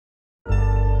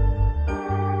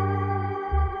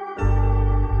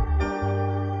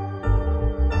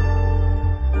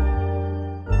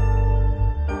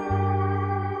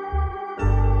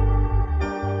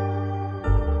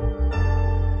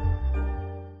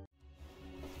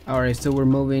Alright, so we're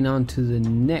moving on to the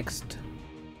next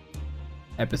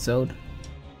episode.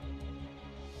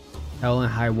 Hell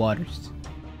and High Waters.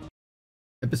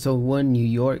 Episode 1, New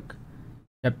York.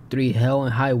 Chapter 3, Hell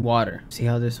and High Water. See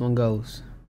how this one goes.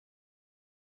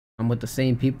 I'm with the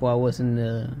same people I was in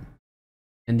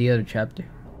the other chapter.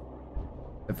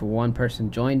 But for one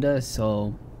person joined us,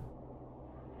 so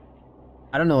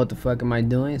I don't know what the fuck am I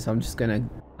doing, so I'm just gonna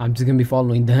be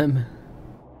following them.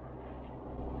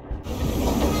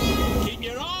 Keep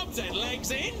your arms and legs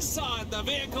inside the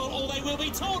vehicle or they will be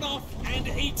torn off and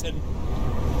eaten.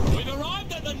 We've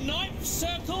arrived at the 9th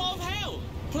circle of hell.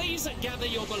 Please gather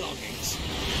your belongings.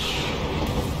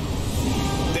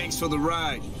 Thanks for the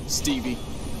ride, Stevie.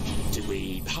 Did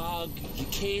we hug, you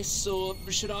kiss, or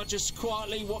should I just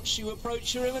quietly watch you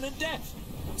approach your imminent death?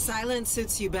 Silence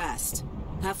suits you best.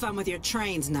 Have fun with your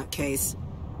trains, nutcase.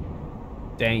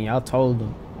 Dang, y'all told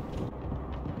them.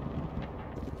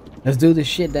 Let's do this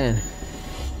shit then.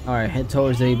 Alright, head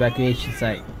towards the evacuation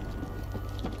site.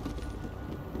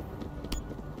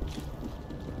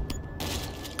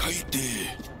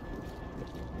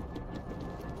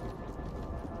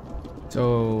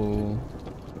 So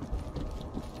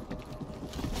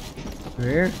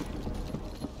where?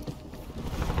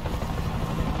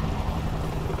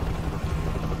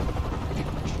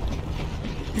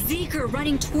 Zeke are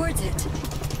running towards it.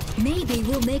 Maybe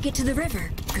we'll make it to the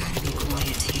river. Gotta be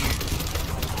quiet here.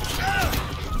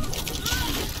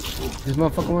 This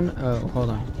motherfucker one? Oh, hold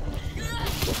on.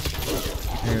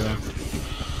 There you go.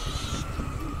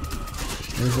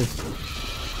 What is this?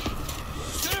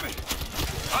 Damn it!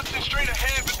 Hunting straight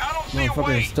ahead, but I don't see a Motherfucker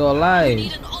way. is still alive. We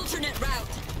need an alternate route.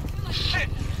 Shit!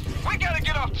 We gotta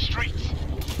get off the streets.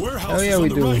 Warehouse Oh yeah, is on we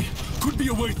the do. right. Could be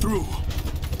a way through.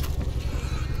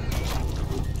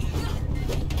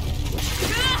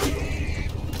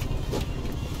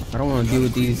 I don't want to deal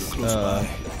with these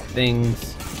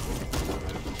things.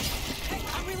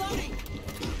 I'm reloading.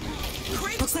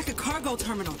 Looks like a cargo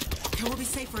terminal. Can we be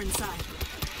safer inside?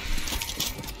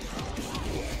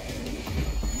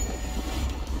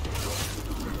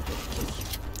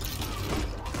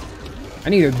 I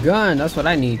need a gun. That's what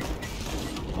I need.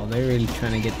 Oh, they're really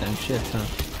trying to get them shits, huh?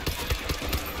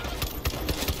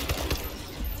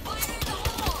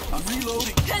 I'm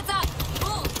reloading. Heads up!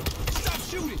 Bull! Stop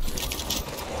shooting.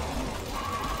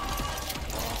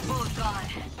 Bull's gone.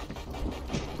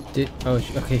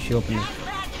 Okay, she opened it.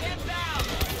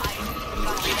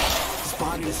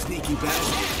 Spotted a sneaky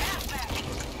bastard.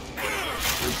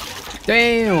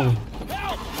 Damn!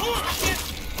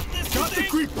 Got the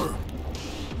creeper.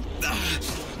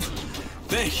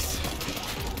 Thanks.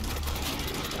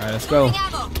 Alright, let's go.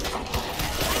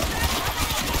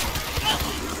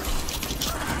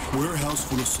 Warehouse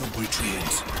full of subway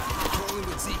trains. Calling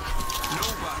with Zeke.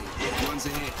 Nobody runs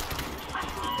ahead.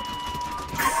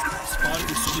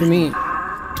 Spotted a What you mean?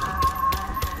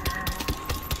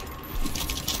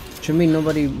 What you mean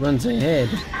nobody runs ahead?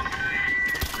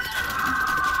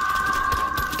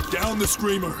 down the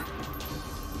screamer.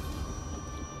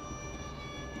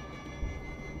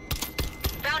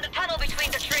 Found a tunnel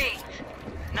between the trees.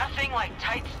 Nothing like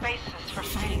tight spaces for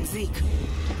fighting Zeke.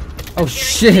 Oh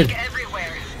shit! Zeke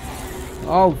everywhere.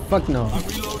 Oh fuck no! I'm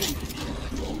reloading.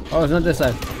 Oh, it's not this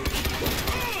side.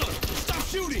 Stop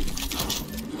shooting.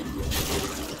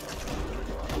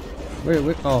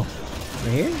 Wait, oh,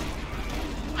 right here?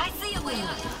 I see a wheel.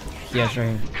 Yes, right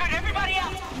here. Cut everybody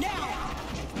out now!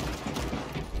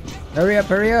 Hurry up,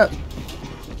 hurry up!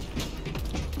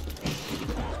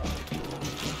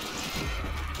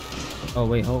 Oh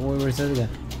wait, where's the other guy?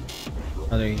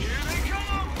 Oh, there you go.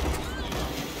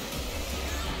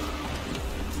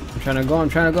 I'm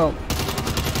trying to go.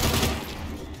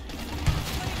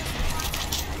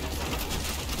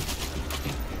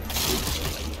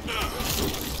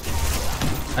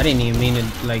 I didn't even mean to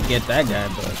like get that guy,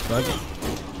 but fuck it.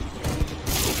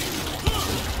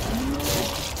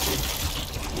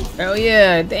 Hell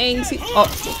yeah, thanks.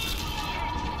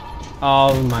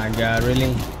 Oh my god,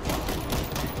 really?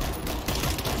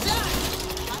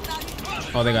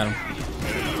 Oh, they got him.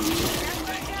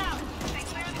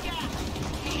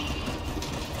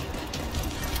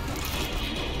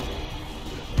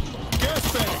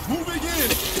 Gas bag moving in.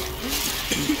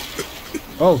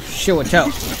 Oh shit, watch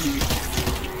out.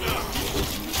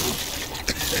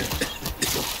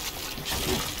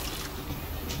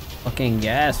 Fucking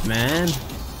gas, man.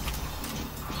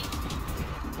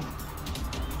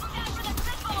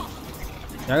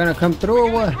 Y'all gonna come through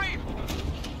or what?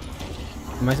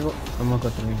 Am I supposed? I'm gonna go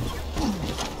through here.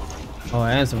 Oh,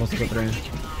 I am supposed to go through here.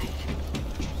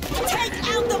 Take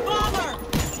out the bomber!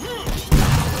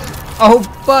 Oh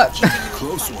fuck!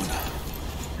 Close one.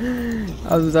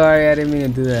 I'm sorry, I didn't mean to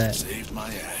do that. Saved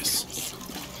my ass.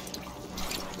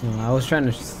 No, I was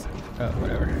trying to. Oh,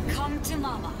 whatever. Come to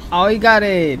mama. Oh, he got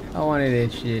it. I wanted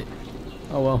it. Shit.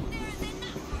 Oh well.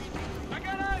 I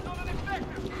got eyes on an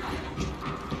infector.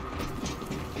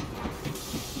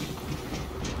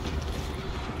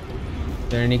 Is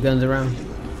there any guns around?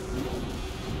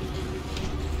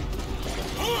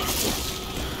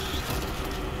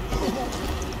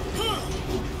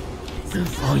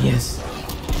 Oh yes.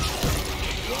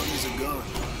 Gun is a gun.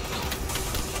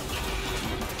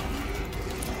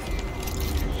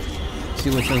 See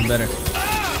which one's better.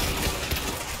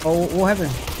 Oh, what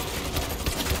happened?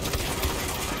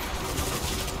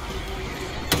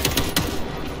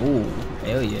 Ooh,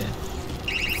 hell yeah.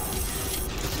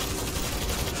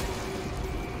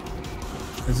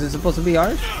 Is this supposed to be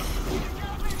ours?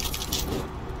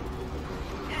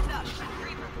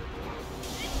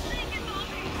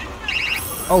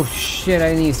 Oh shit, I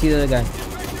didn't even see the other guy.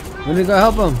 Let me go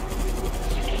help him.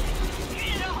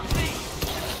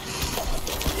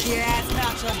 Yeah, it's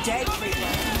about your day, Creeper.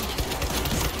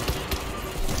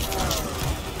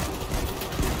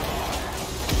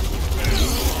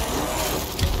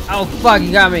 Oh fuck,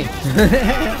 you got me.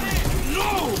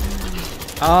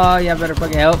 Oh, yeah, better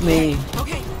fucking help me.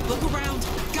 Okay, look around.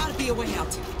 Gotta be a way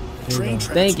out. Train tracks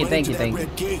Thank you, right thank into you, that thank you.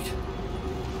 red gate.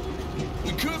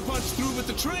 We could punch through with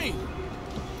the train.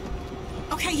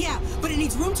 Okay, yeah, but it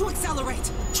needs room to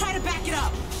accelerate. Try to back it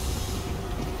up.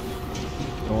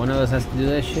 But one of us has to do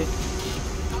that shit.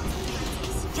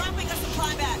 Dropping a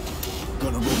supply bag.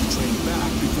 Gonna roll the train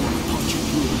back before we punch it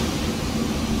through.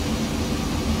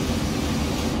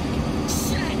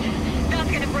 Shit! That's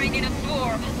gonna bring in a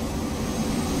storm.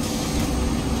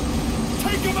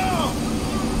 Take him out!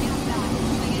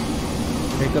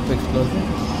 Pick up explosion.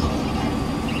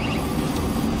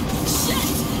 Shit!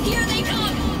 Here they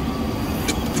come!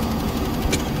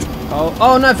 Oh,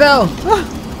 oh no, I fell! Ah!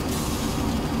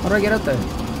 How do I get up there?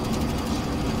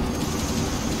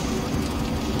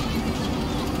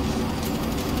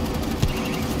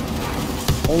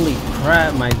 Holy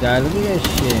crap, my guy, look at that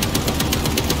shit.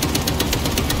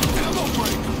 Ammo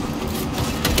break!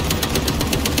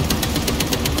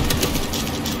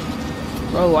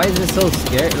 Bro, why is it so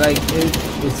scary? Like,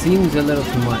 it seems a little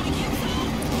too much.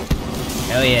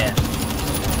 Hell yeah.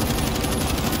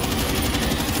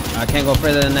 I can't go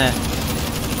further than that.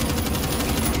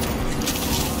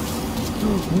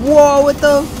 Whoa, what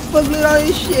the fuck? Look at all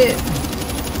this shit.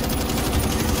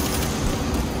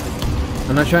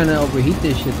 I'm not trying to overheat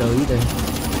this shit though either.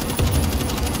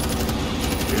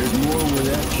 There's more where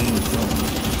that came from.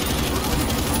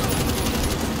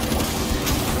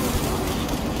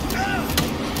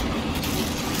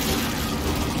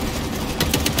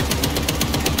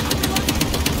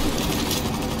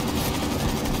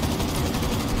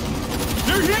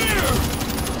 They're here!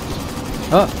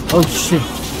 Oh shit.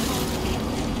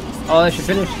 Oh, that should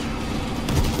finish.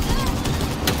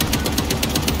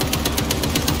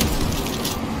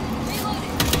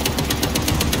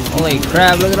 Holy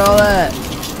crap, look at all that.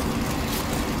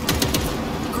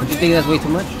 Don't you think that's way too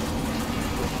much?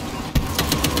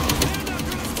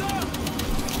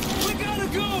 We gotta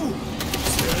go!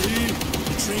 Steady.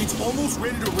 The train's almost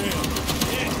ready to ram.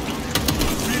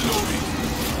 Reloading.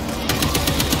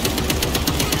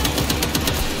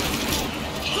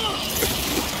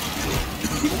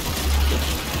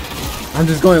 I'm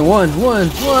just going one. The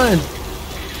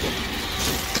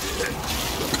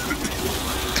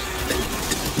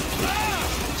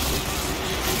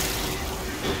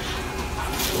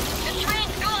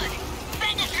train's good!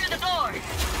 Send it through the door!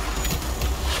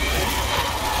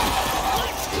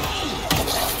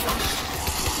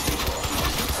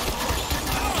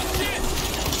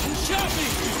 Shot me!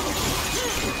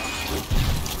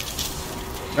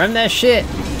 Run that shit.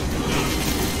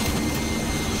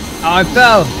 Oh, I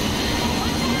fell.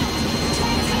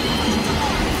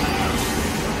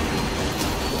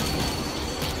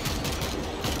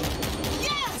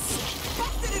 Yes!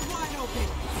 Busted it wide open.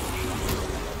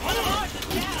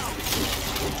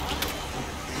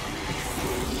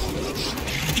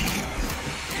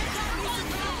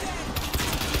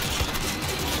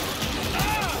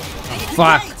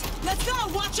 Fuck. Great. Let's go.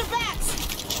 Watch your backs.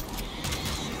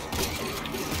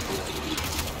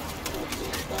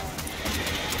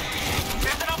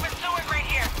 There's an open sewer right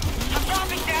here. I'm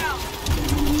dropping down.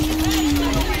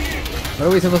 What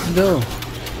are we supposed to do?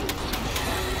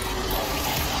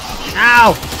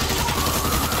 Ow!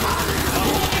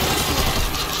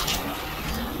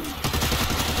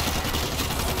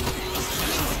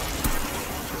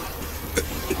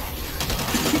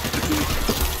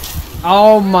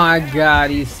 Oh my god,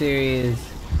 are you serious?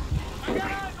 I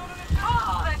got eyes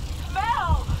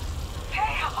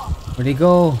Where'd he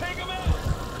go?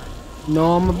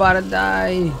 No, I'm about to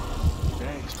die.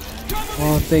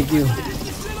 Oh, thank you.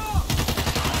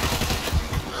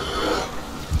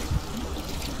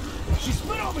 She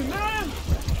spit on me, man!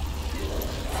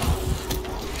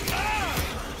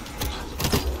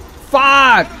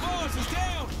 Fuck!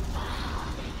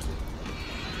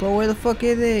 Bro, where the fuck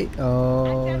is it?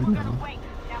 Oh no.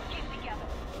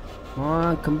 Come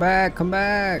on, come back, come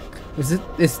back. Is it?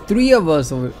 It's 3 of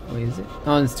us over. Wait, is it?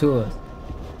 No, it's 2 of us.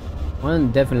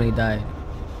 One definitely died.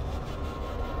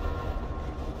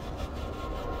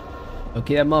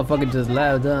 Okay, that motherfucker just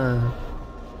left, huh?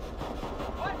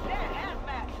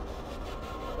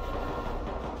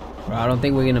 Bro, I don't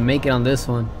think we're gonna make it on this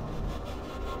one.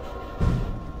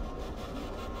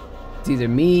 It's either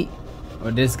me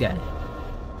or this guy.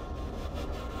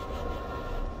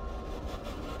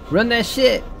 Run that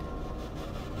shit!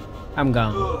 I'm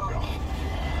gone.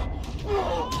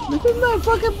 Look at my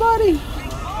fucking body!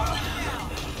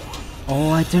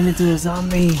 Oh, I turned into a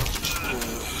zombie!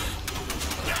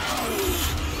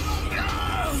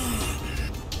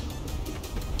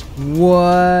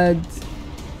 What?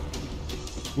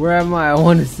 Where am I? I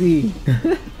want to see.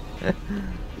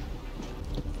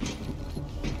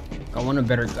 I want a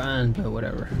better gun, but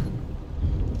whatever.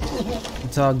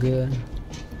 It's all good.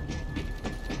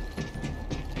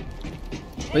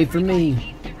 Wait for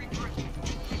me.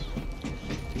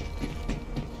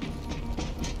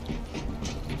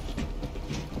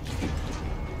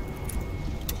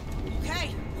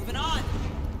 Okay, moving on.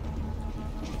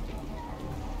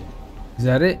 Is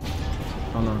that it?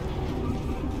 Oh no.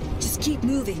 Just keep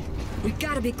moving. We've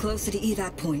got to be closer to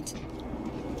evac point.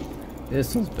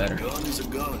 This one's better. Gun is a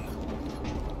gun.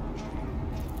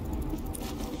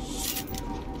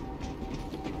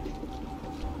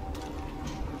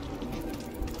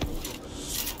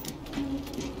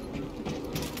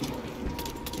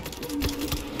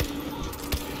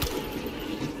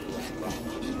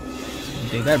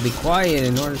 They gotta be quiet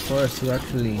in order for us to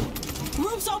actually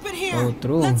Room's open here. go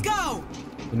through. Let's go.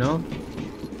 You know?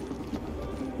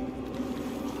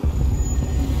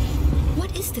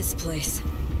 What is this place?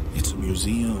 It's a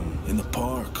museum in the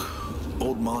park.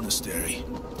 Old monastery.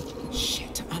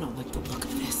 Shit, I don't like the look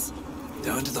of this.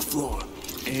 Down to the floor.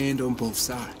 And on both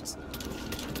sides.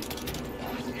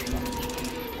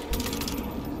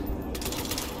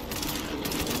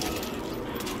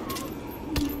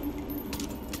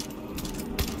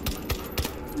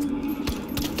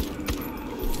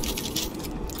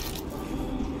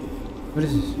 What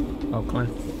is this? Oh, climb.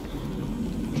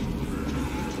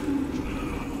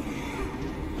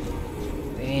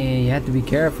 Dang, you have to be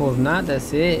careful. If not,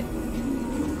 that's it.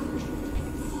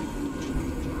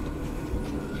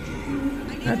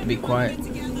 I have to be quiet.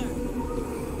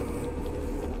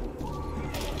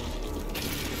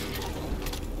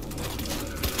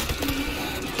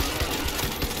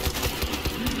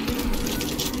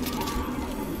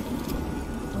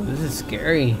 Oh, this is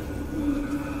scary.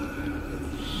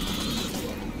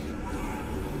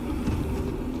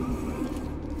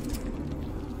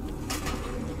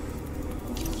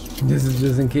 This is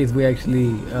just in case we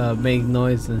actually make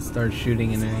noise and start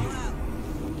shooting in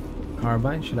a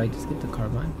carbine. Should I just get the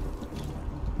carbine?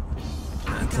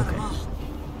 It's okay.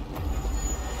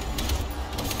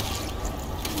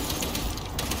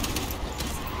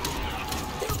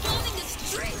 They're building a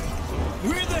street.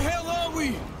 Where the hell are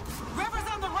we? River's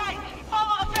on the right.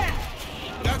 Follow the fence.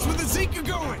 That's where the Zeke are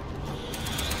going.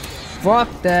 Fuck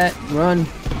that! Run!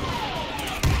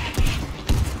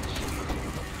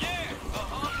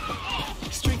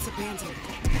 Street's abandoned.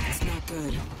 It's not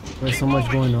good. There's so much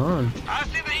going on. I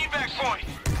see the evac point.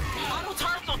 Auto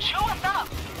turrets will chew us up.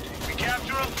 We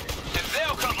capture them, and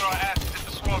they'll cover our asses if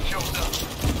the swarm shows up.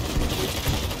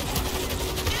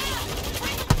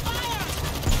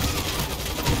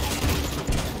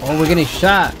 Oh, we're getting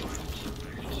shot.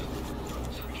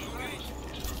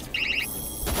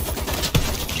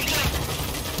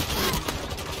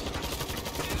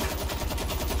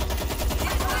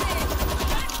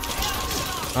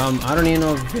 I don't even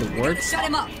know if it works. Shut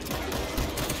him up.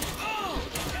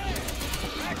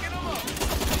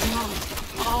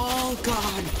 Oh,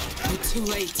 God. We're too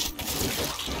late.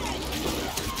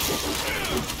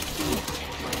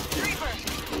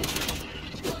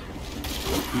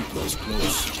 Reaper's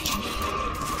close.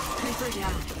 Creeper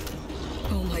down.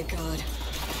 Oh my God.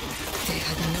 They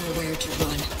had nowhere to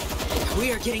run.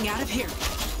 We are getting out of here.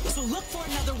 So look for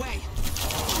another way.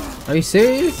 Are you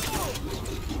serious?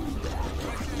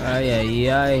 Ay, ay,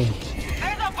 ay.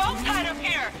 There's a boat tied up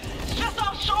here, just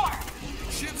offshore.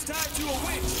 Ship's tied to a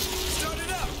winch. Start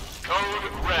it up.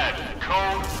 Code red.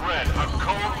 Code red. A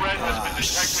code red has been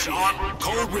detected en route to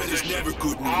your Code red is position. never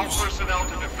good All news. personnel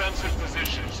to defensive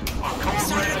positions. A code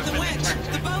Sorry, red has the been winch.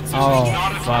 detected. The boat's Oh,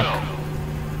 Not a fuck. drill.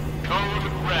 Code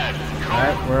red.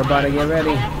 Alright, we're about to get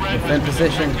ready. Defend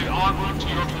position. En route to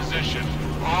your position.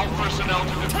 All personnel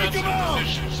to defensive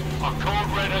positions. A code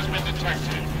red has been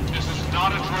detected. This is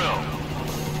not a drill.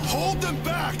 Hold them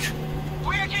back!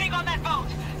 We're getting on that boat.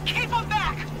 Keep them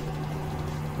back.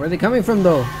 Where are they coming from,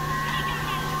 though?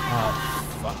 Oh,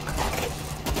 fuck.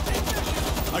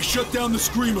 I shut down the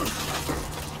screamer.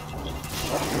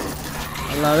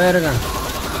 A la verga.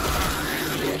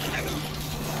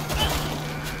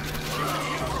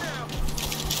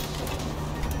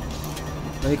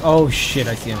 Like, oh shit,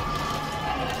 I see him.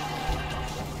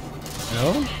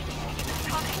 Hello?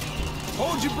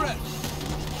 Hold your breath.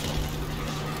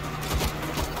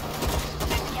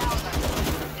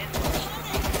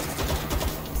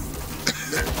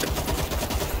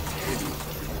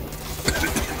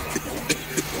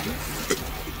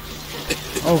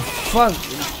 Oh fuck!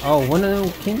 Oh, one of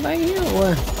them came back here or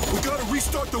what? We gotta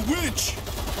restart the winch.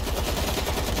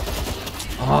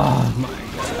 Oh my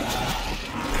god.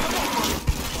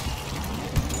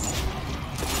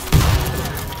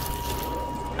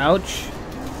 Ouch.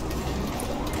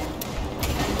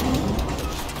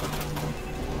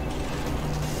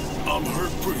 I'm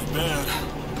hurt pretty bad.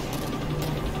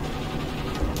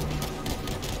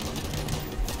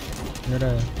 Heard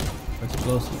a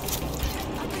explosive.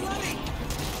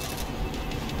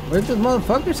 Where'd those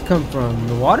motherfuckers come from?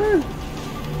 The water?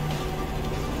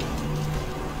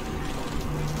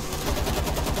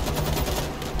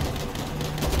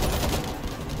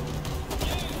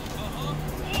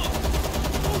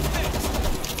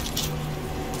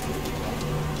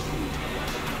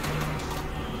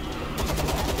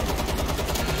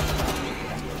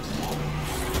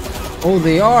 Oh,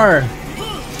 they are.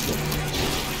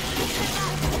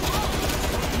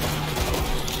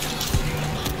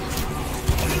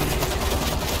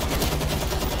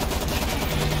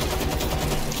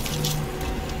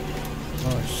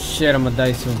 Oh shit, I'm gonna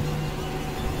die soon.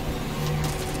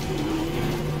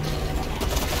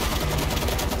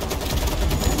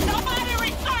 Somebody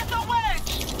restart the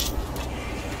winch.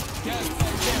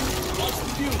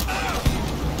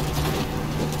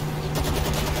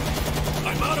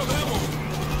 I'm out of ammo.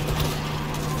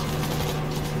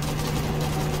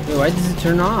 Wait, why does it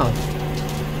turn off?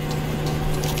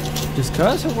 Just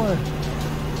cuz or what?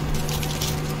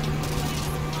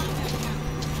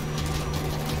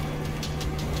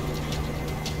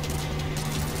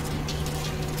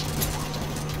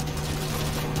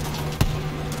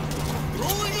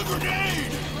 Throwing a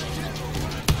grenade.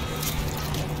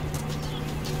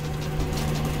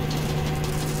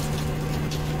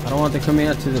 I don't want them coming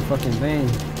out to the fucking thing.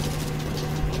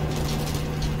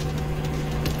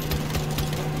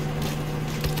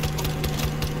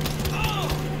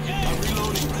 I'm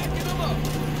reloading.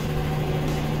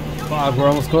 Fuck, we're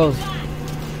almost close.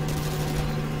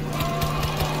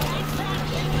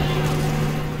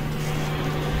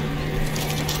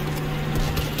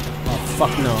 Oh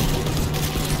fuck no.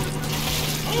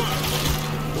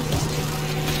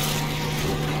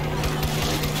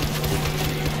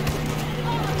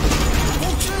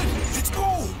 Folks in. Let's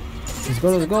go.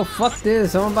 Let's go. Fuck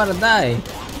this. I'm about to die.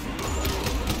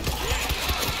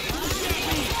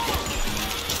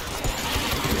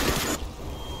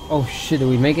 Oh shit, did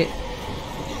we make it?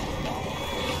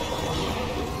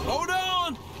 Hold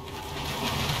on.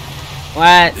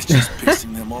 What? It's just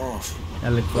pissing them off.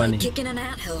 That looked funny. Kicking an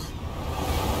anthill.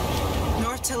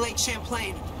 north to Lake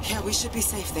Champlain. Yeah, we should be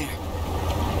safe there.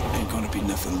 Ain't gonna be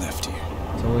nothing left here.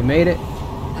 So we made it.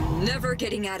 I'm never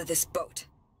getting out of this boat.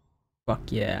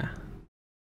 Fuck yeah.